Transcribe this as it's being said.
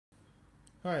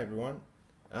Hi everyone.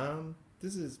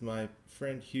 This is my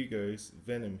friend Hugo's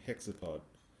Venom Hexapod.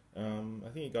 I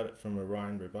think he got it from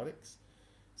Orion Robotics.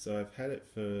 So I've had it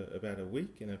for about a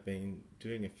week and I've been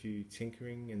doing a few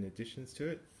tinkering and additions to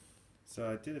it.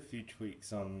 So I did a few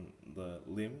tweaks on the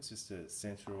limbs just to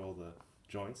center all the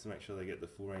joints to make sure they get the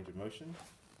full range of motion.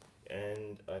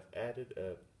 And I've added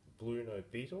a Blueno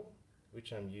Beetle,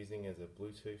 which I'm using as a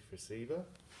Bluetooth receiver.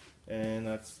 And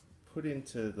I've put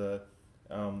into the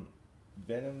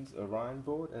Venom's Orion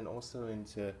board and also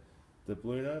into the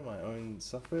Blueno, my own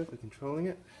software for controlling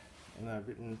it. And I've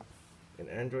written an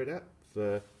Android app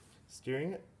for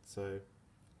steering it. So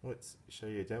let's show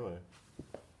you a demo.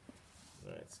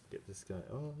 Alright, let's get this guy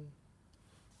on.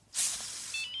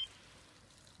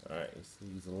 Alright, you see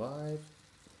he's alive.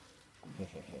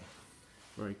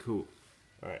 Very cool.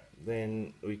 Alright,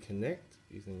 then we connect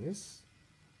using this.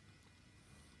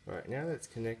 Alright, now that's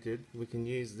connected, we can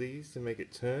use these to make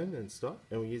it turn and stop,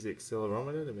 and we use the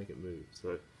accelerometer to make it move.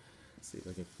 So, let's see if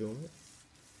I can film it.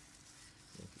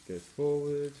 Make it go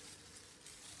forward,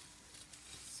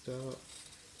 stop,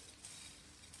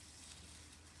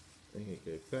 make it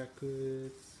go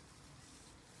backwards,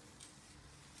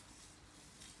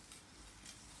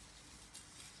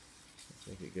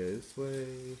 make it go this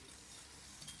way.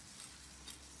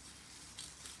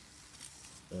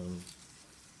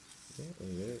 Yeah, there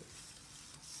you go.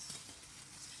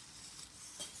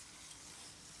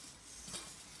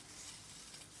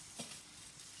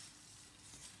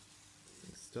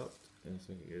 It stopped, and let's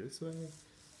make it go this way.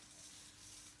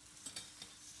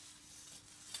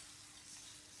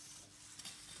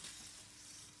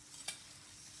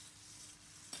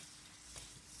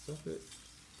 Stop it.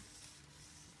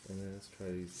 And then let's try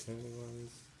these turning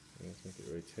ones. And let's make it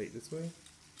rotate this way.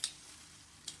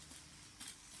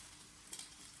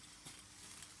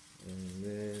 And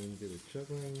then do the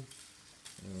juggling,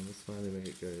 and let's finally make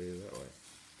it go that way.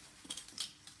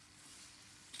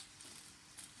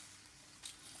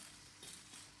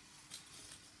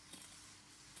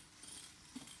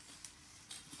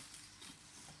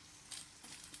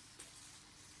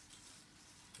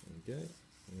 There we go,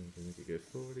 and we can make it go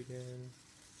forward again.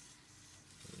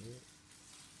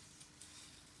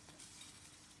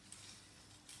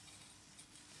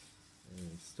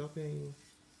 And stopping.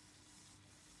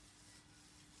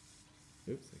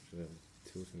 Oops, actually I'm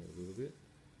tilting it a little bit.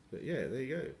 But yeah, there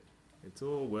you go. It's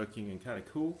all working and kind of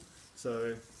cool.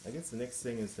 So I guess the next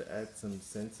thing is to add some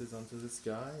sensors onto this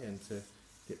guy and to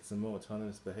get some more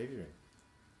autonomous behavior in.